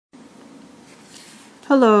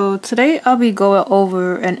Hello, today I'll be going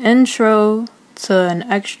over an intro to an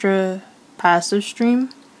extra passive stream.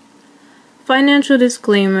 Financial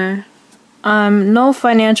disclaimer, I'm no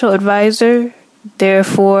financial advisor,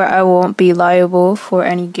 therefore I won't be liable for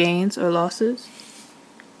any gains or losses.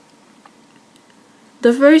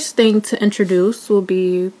 The first thing to introduce will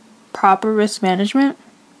be proper risk management,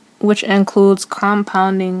 which includes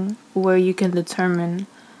compounding, where you can determine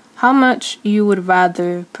how much you would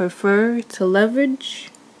rather prefer to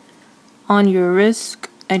leverage on your risk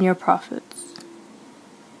and your profits.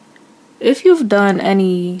 If you've done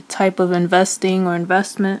any type of investing or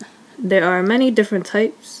investment, there are many different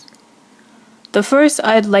types. The first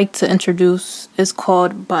I'd like to introduce is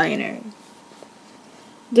called binary.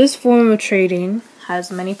 This form of trading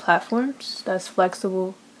has many platforms that's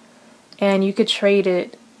flexible, and you could trade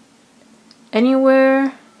it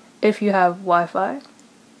anywhere if you have Wi-Fi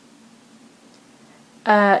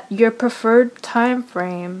at your preferred time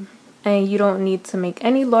frame, and you don't need to make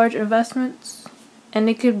any large investments, and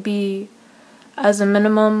it could be as a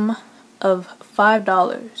minimum of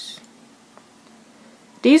 $5.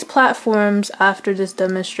 These platforms, after this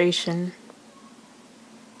demonstration,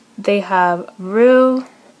 they have real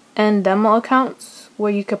and demo accounts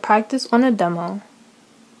where you could practice on a demo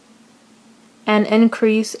and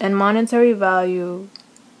increase in monetary value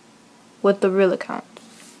with the real account.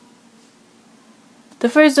 The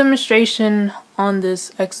first demonstration on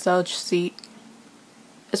this Excel sheet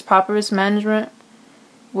is proper risk management,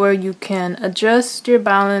 where you can adjust your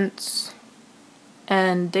balance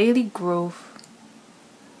and daily growth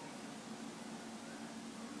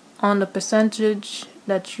on the percentage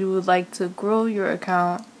that you would like to grow your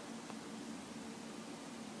account.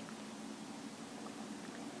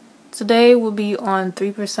 Today will be on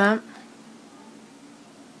 3%,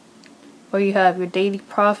 where you have your daily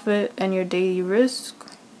profit and your daily risk.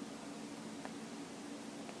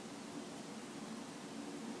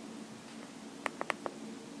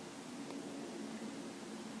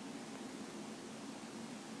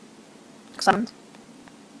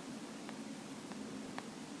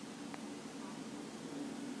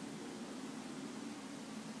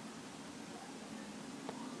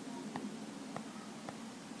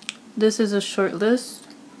 This is a short list.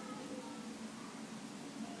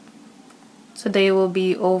 Today will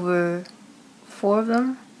be over 4 of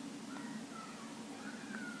them.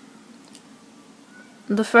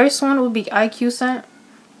 The first one will be IQcent.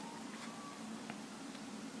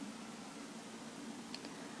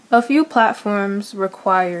 A few platforms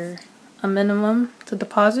require a minimum to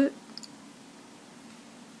deposit.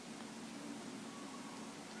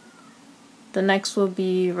 The next will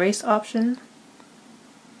be Race Option.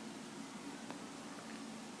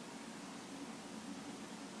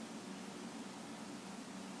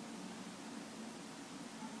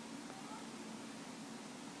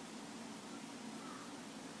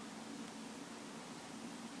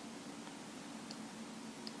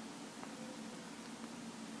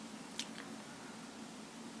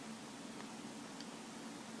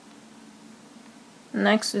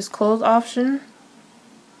 Next is Close Option.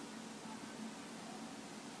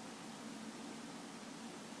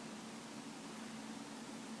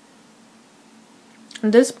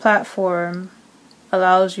 This platform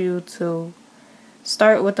allows you to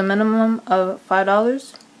start with a minimum of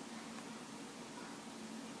 $5.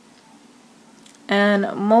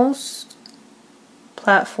 And most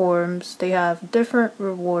platforms, they have different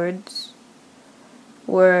rewards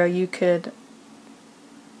where you could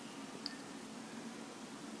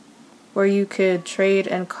trade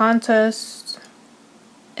in contests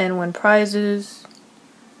and win prizes.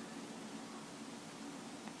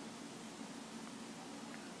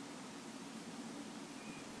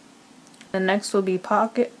 The next will be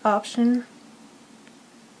Pocket Option.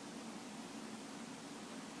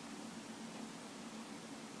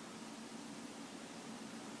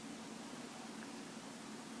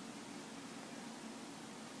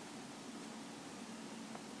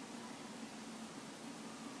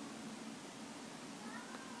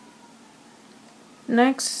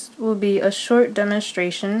 Next will be a short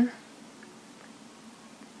demonstration.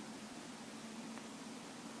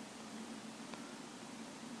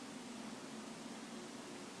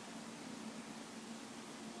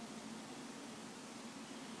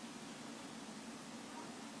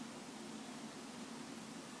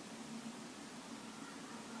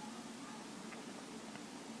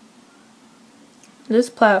 This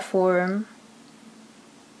platform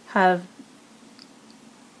have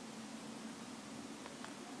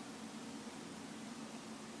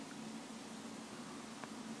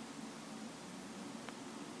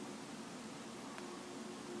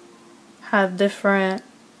different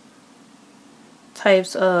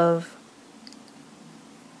types of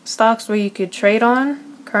stocks where you could trade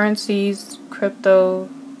on: currencies, crypto,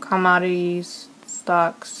 commodities,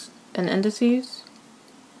 stocks, and indices.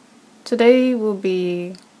 Today will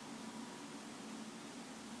be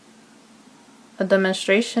a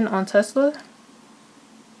demonstration on Tesla.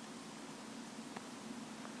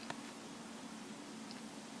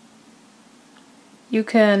 You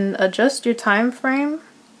can adjust your time frame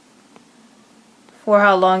for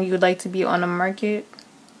how long you would like to be on the market,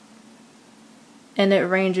 and it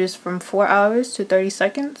ranges from 4 hours to 30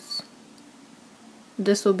 seconds.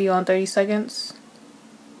 This will be on 30 seconds.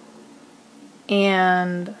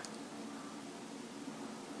 And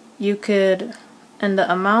you could, and the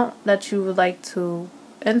amount that you would like to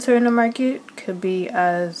enter in the market could be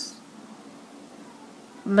as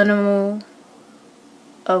minimal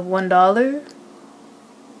of $1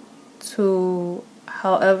 to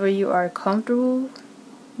however you are comfortable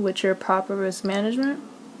with your proper risk management.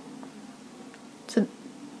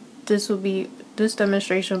 This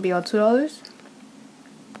demonstration will be on $2.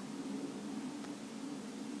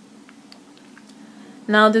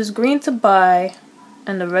 Now there's green to buy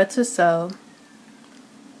and the red to sell.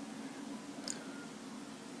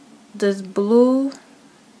 This blue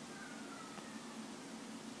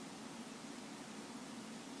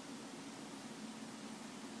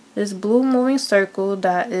moving circle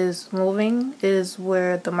that is moving is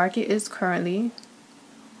where the market is currently,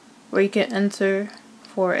 where you can enter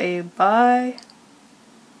for a buy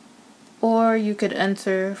or you could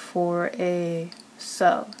enter for a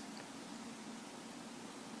sell.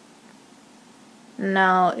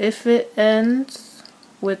 Now if it ends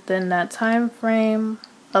within that time frame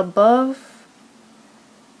above,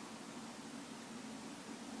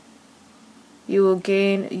 you will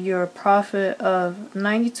gain your profit of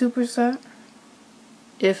 92%.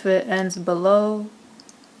 If it ends below,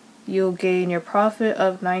 you'll gain your profit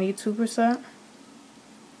of 92%.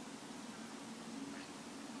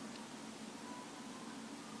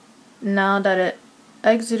 Now that it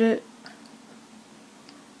exited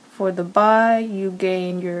for the buy, you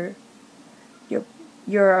gain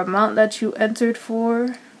your amount that you entered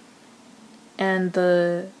for and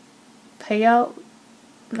the payout,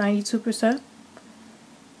 92%.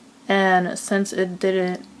 And since it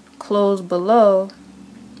didn't close below,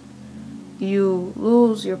 you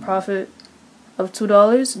lose your profit of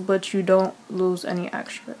 $2, but you don't lose any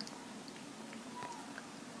extra.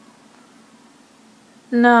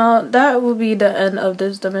 Now that will be the end of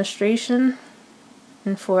this demonstration.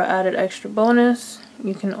 And for added extra bonus,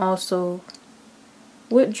 you can also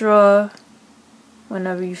withdraw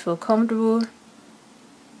whenever you feel comfortable.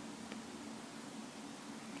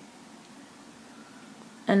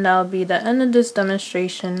 And that'll be the end of this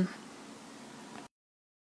demonstration.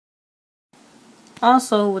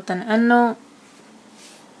 Also, with an end note,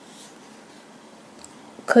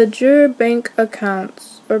 could your bank account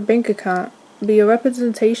be a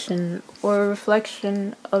representation or a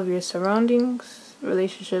reflection of your surroundings,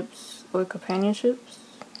 relationships, or companionships?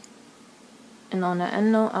 And on that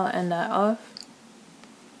end note, I'll end that off.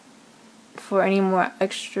 For any more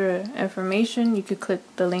extra information, you could click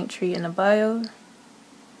the link tree in the bio.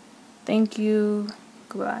 Thank you.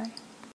 Goodbye.